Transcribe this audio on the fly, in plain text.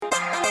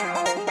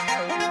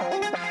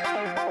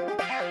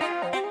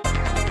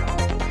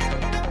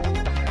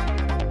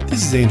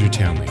This is Andrew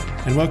Townley,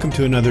 and welcome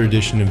to another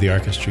edition of the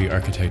Archistry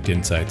Architect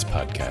Insights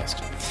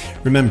podcast.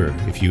 Remember,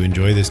 if you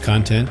enjoy this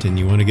content and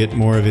you want to get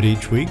more of it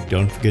each week,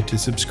 don't forget to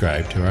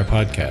subscribe to our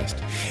podcast.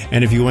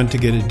 And if you want to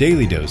get a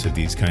daily dose of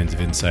these kinds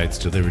of insights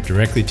delivered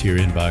directly to your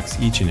inbox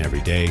each and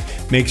every day,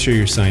 make sure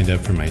you're signed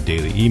up for my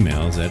daily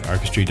emails at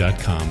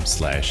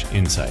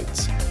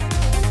archistry.com/insights.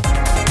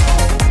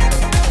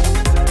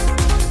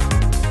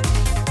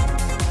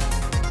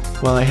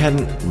 Well, I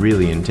hadn't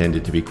really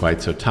intended to be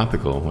quite so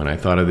topical when I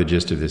thought of the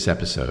gist of this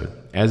episode.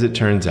 As it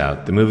turns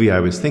out, the movie I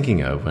was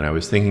thinking of when I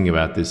was thinking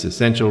about this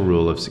essential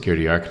rule of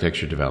security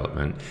architecture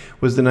development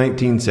was the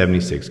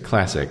 1976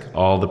 classic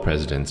All the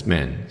President's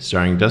Men,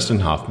 starring Dustin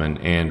Hoffman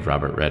and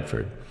Robert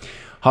Redford.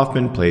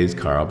 Hoffman plays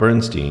Carl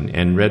Bernstein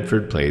and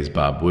Redford plays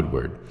Bob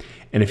Woodward.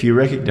 And if you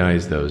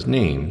recognize those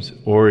names,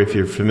 or if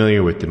you're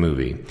familiar with the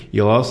movie,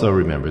 you'll also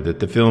remember that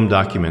the film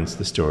documents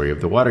the story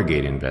of the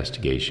Watergate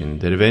investigation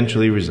that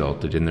eventually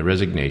resulted in the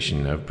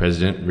resignation of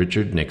President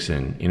Richard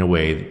Nixon in a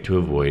way to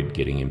avoid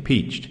getting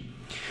impeached.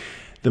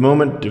 The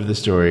moment of the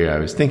story I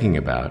was thinking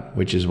about,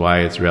 which is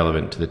why it's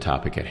relevant to the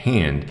topic at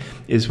hand,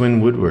 is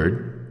when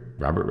Woodward,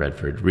 Robert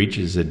Redford,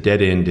 reaches a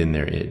dead end in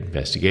their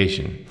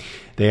investigation.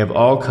 They have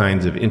all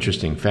kinds of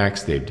interesting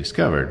facts they've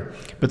discovered,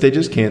 but they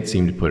just can't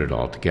seem to put it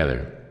all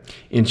together.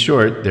 In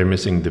short, they're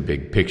missing the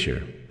big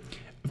picture.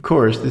 Of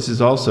course, this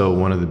is also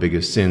one of the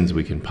biggest sins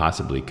we can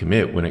possibly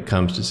commit when it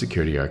comes to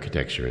security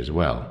architecture as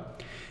well.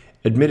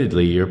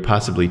 Admittedly, you're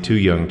possibly too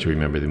young to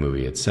remember the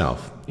movie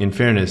itself. In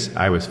fairness,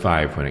 I was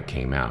 5 when it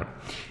came out.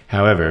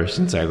 However,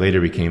 since I later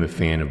became a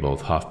fan of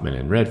both Hoffman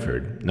and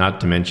Redford, not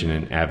to mention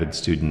an avid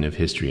student of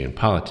history and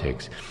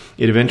politics,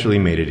 it eventually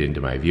made it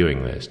into my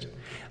viewing list.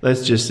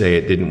 Let's just say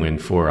it didn't win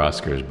 4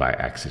 Oscars by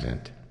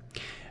accident.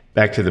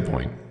 Back to the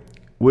point.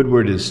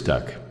 Woodward is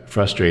stuck,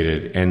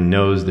 frustrated, and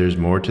knows there's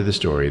more to the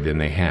story than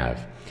they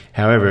have.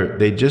 However,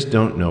 they just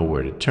don't know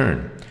where to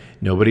turn.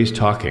 Nobody's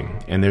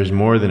talking, and there's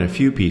more than a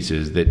few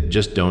pieces that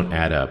just don't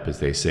add up, as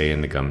they say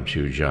in the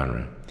gumshoe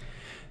genre.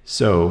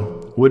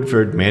 So,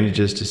 Woodford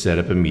manages to set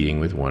up a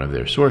meeting with one of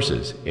their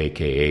sources,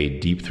 aka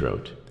Deep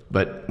Throat.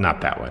 But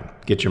not that one.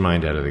 Get your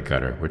mind out of the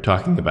gutter. We're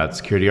talking about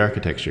security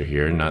architecture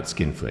here, not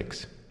skin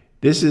flicks.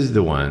 This is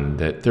the one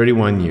that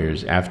 31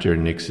 years after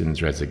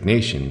Nixon's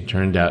resignation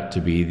turned out to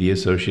be the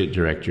Associate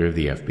Director of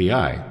the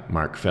FBI,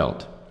 Mark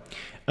Felt.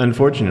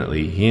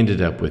 Unfortunately, he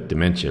ended up with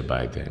dementia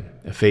by then,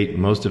 a fate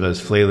most of us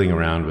flailing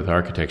around with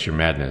architecture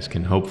madness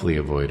can hopefully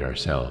avoid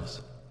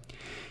ourselves.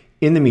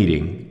 In the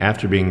meeting,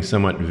 after being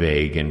somewhat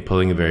vague and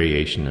pulling a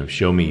variation of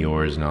show me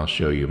yours and I'll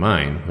show you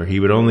mine, where he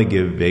would only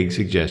give vague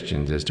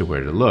suggestions as to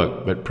where to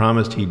look, but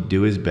promised he'd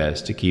do his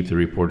best to keep the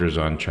reporters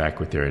on track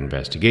with their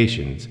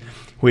investigations,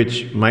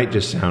 which might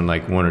just sound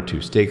like 1 or 2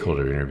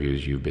 stakeholder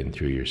interviews you've been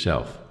through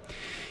yourself.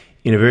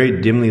 In a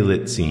very dimly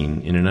lit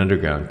scene in an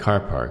underground car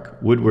park,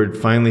 Woodward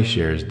finally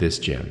shares this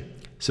gem.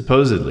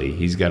 Supposedly,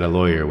 he's got a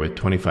lawyer with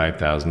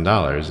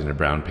 $25,000 in a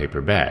brown paper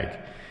bag.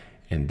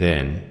 And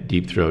then,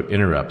 Deep Throat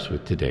interrupts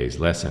with today's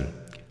lesson.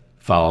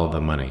 Follow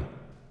the money.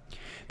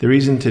 The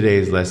reason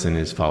today's lesson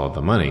is follow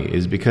the money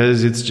is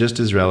because it's just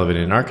as relevant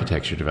in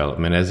architecture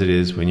development as it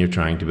is when you're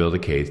trying to build a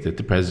case that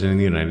the President of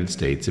the United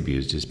States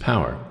abused his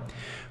power.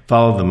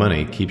 Follow the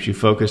money keeps you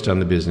focused on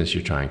the business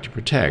you're trying to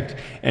protect,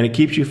 and it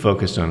keeps you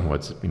focused on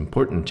what's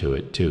important to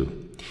it, too.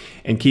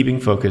 And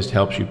keeping focused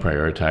helps you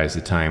prioritize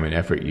the time and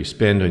effort you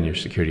spend on your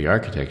security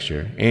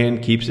architecture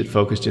and keeps it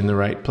focused in the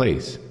right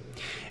place.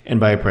 And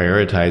by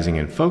prioritizing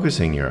and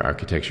focusing your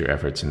architecture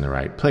efforts in the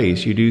right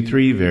place, you do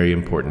 3 very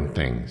important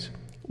things.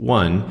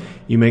 1,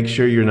 you make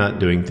sure you're not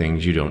doing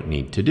things you don't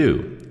need to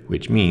do,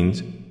 which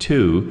means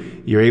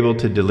 2, you're able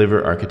to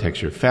deliver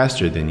architecture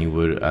faster than you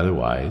would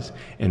otherwise,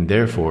 and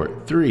therefore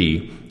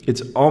 3,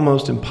 it's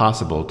almost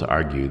impossible to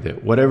argue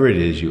that whatever it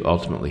is you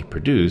ultimately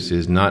produce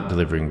is not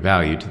delivering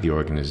value to the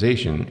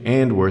organization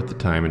and worth the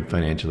time and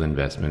financial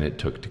investment it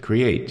took to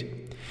create.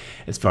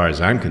 As far as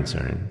I'm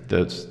concerned,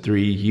 those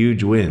 3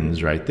 huge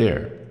wins right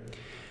there.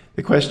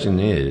 The question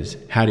is,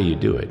 how do you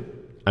do it?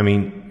 I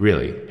mean,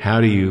 really,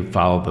 how do you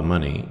follow the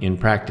money in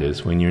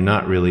practice when you're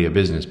not really a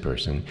business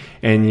person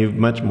and you're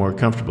much more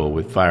comfortable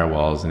with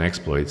firewalls and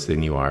exploits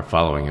than you are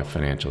following a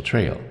financial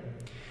trail?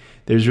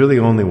 There's really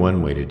only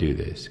one way to do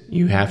this.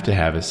 You have to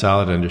have a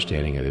solid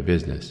understanding of the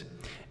business.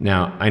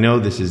 Now, I know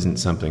this isn't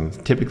something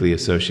typically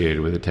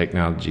associated with a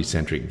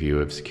technology-centric view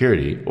of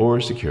security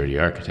or security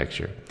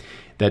architecture.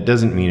 That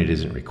doesn't mean it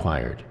isn't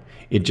required.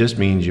 It just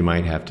means you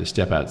might have to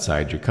step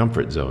outside your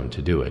comfort zone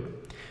to do it.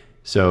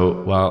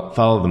 So, while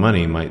follow the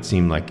money might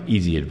seem like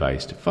easy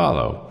advice to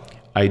follow,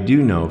 I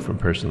do know from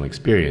personal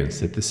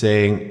experience that the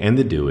saying and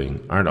the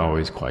doing aren't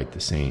always quite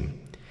the same.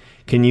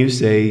 Can you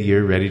say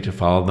you're ready to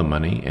follow the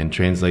money and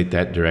translate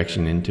that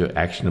direction into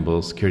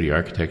actionable security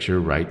architecture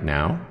right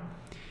now?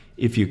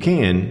 If you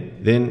can,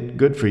 then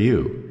good for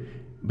you.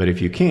 But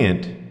if you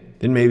can't,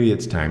 then maybe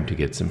it's time to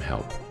get some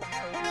help.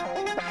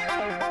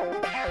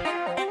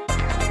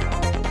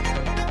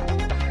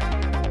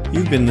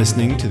 You've been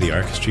listening to the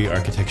Archistry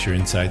Architecture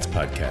Insights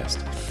podcast.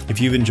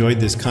 If you've enjoyed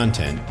this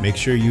content, make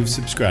sure you've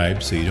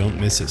subscribed so you don't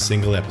miss a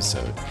single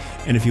episode.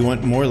 And if you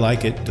want more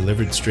like it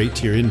delivered straight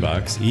to your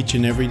inbox each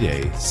and every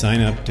day, sign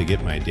up to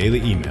get my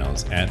daily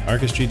emails at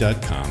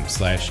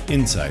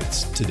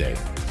archistry.com/insights today.